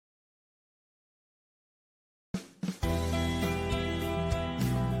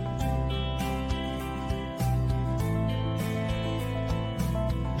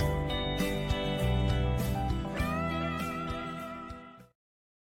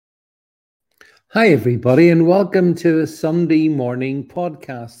Hi, everybody, and welcome to the Sunday morning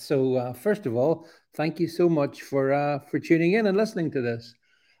podcast. First of all, thank you so much for tuning in and listening to this.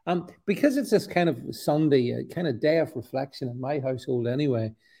 Because it's this kind of Sunday, kind of day of reflection in my household,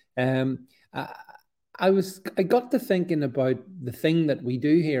 anyway. Um, I, I got to thinking about the thing that we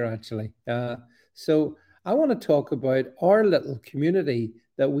do here, actually. So I want to talk about our little community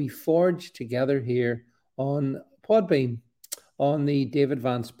that we forged together here on Podbean, on the David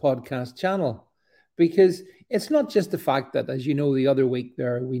Vance podcast channel, because it's not just the fact that, as you know, the other week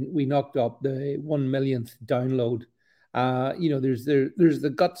there we knocked up the 1 millionth download. There's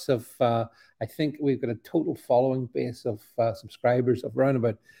the guts of I think we've got a total following base of subscribers of around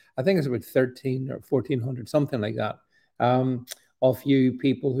about, I think it's about 13 or 1400, something like that. Um, of you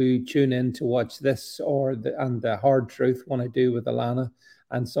people who tune in to watch this or the hard truth one I do with Alana,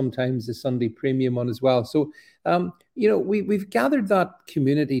 and sometimes the Sunday premium one as well. So we've gathered that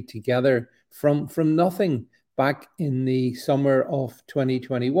community together from nothing back in the summer of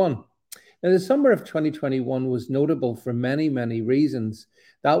 2021. Now, the summer of 2021 was notable for many, many reasons.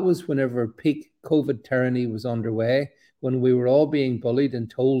 That was whenever peak COVID tyranny was underway, when we were all being bullied and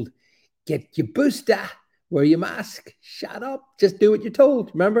told, get your booster, wear your mask, shut up, just do what you're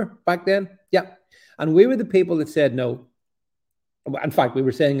told. Remember back then? Yeah. And we were the people that said no. In fact, we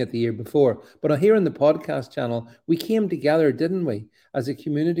were saying it the year before, but here on the podcast channel, we came together, didn't we, as a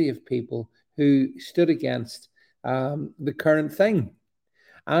community of people who stood against the current thing.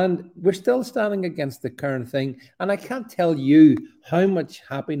 And we're still standing against the current thing. And I can't tell you how much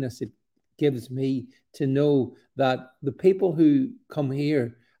happiness it gives me to know that the people who come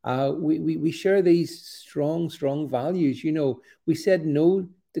here, we share these strong, strong values. We said no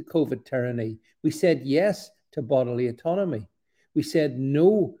to COVID tyranny. We said yes to bodily autonomy. We said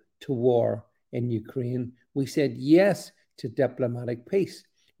no to war in Ukraine. We said yes to diplomatic peace.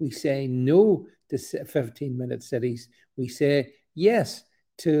 We say no to 15-minute cities. We say yes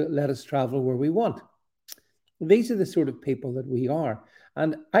to let us travel where we want. These are the sort of people that we are.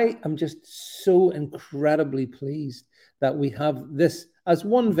 And I am just so incredibly pleased that we have this as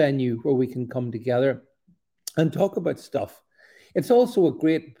one venue where we can come together and talk about stuff. It's also a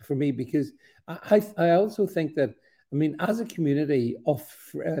great for me because I also think that, I mean, as a community of,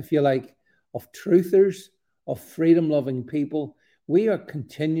 if you like, of truthers, of freedom loving people, we are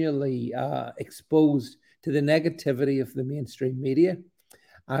continually exposed to the negativity of the mainstream media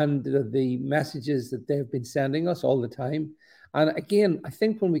and the messages that they've been sending us all the time. And again, I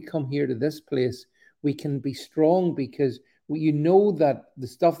think when we come here to this place, we can be strong because you know that the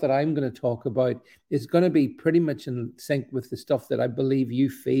stuff that I'm going to talk about is going to be pretty much in sync with the stuff that I believe you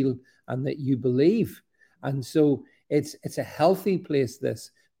feel and that you believe. And so it's a healthy place,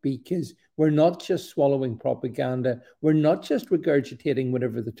 this, because we're not just swallowing propaganda. We're not just regurgitating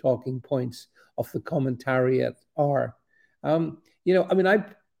whatever the talking points of the commentariat are. I mean,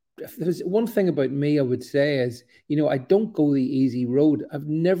 if there's one thing about me, I would say is, I don't go the easy road. I've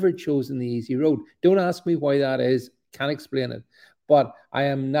never chosen the easy road. Don't ask me why that is. Can't explain it. But I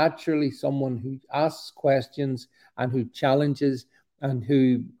am naturally someone who asks questions and who challenges and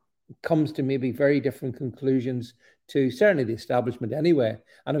who comes to maybe very different conclusions to certainly the establishment anyway.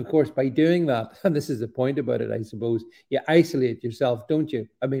 And of course, by doing that, and this is the point about it, I suppose, you isolate yourself, don't you?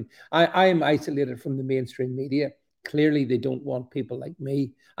 I mean, I am isolated from the mainstream media. Clearly, they don't want people like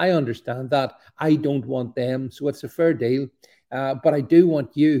me. I understand that. I don't want them. So it's a fair deal. But I do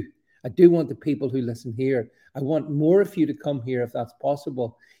want you. I do want the people who listen here. I want more of you to come here if that's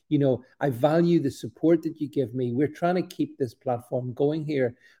possible. I value the support that you give me. We're trying to keep this platform going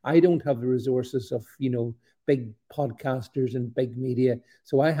here. I don't have the resources of, big podcasters and big media.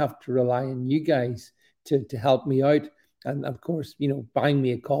 So I have to rely on you guys to help me out. And of course, buying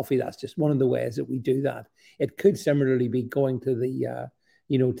me a coffee, that's just one of the ways that we do that. It could similarly be going to the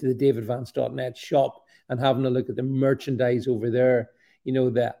davidvance.net shop and having a look at the merchandise over there.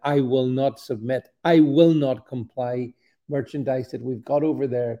 The I will not submit, I will not comply merchandise that we've got over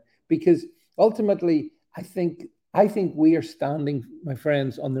there. Because ultimately, I think we are standing, my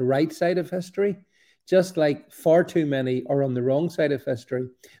friends, on the right side of history, just like far too many are on the wrong side of history.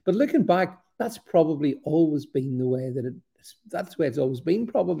 But looking back, that's probably always been the way that's the way it's always been,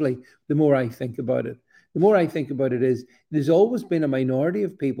 probably, the more I think about it. The more I think about it is there's always been a minority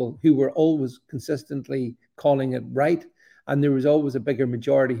of people who were always consistently calling it right. And there was always a bigger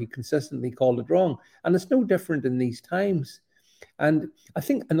majority who consistently called it wrong. And it's no different in these times. And I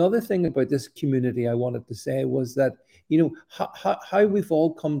think another thing about this community I wanted to say was that, how we've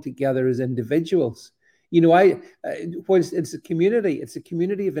all come together as individuals. It's a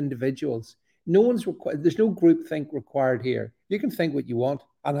community of individuals. No one's required. There's no group think required here. You can think what you want,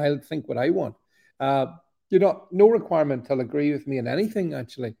 and I'll think what I want. No requirement to agree with me in anything,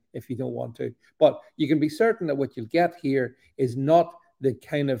 actually, if you don't want to. But you can be certain that what you'll get here is not the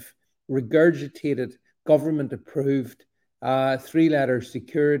kind of regurgitated, government approved, three-letter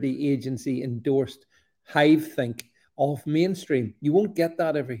security agency endorsed hive think of mainstream. You won't get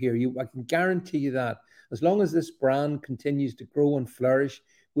that over here. I can guarantee you that. As long as this brand continues to grow and flourish,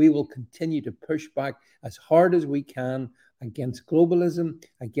 we will continue to push back as hard as we can against globalism,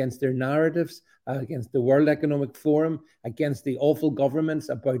 against their narratives, against the World Economic Forum, against the awful governments,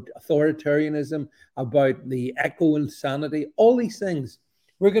 about authoritarianism, about the eco insanity, all these things.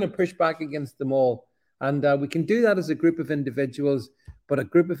 We're going to push back against them all. And we can do that as a group of individuals, but a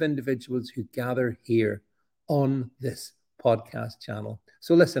group of individuals who gather here on this podcast channel.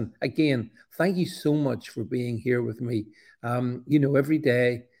 So listen, again, thank you so much for being here with me. Every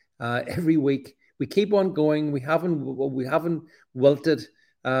day, every week, we keep on going. We haven't wilted.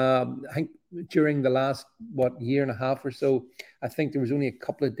 I think during the last year and a half or so, I think there was only a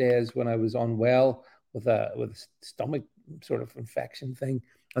couple of days when I was unwell with a stomach sort of infection thing,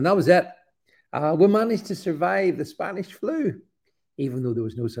 and that was it. We managed to survive the Spanish flu, even though there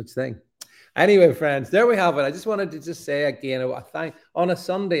was no such thing. Anyway, friends, there we have it. I just wanted to just say again, on a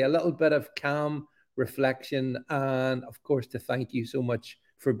Sunday, a little bit of calm reflection, and of course, to thank you so much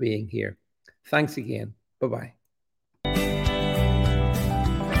for being here. Thanks again. Bye-bye.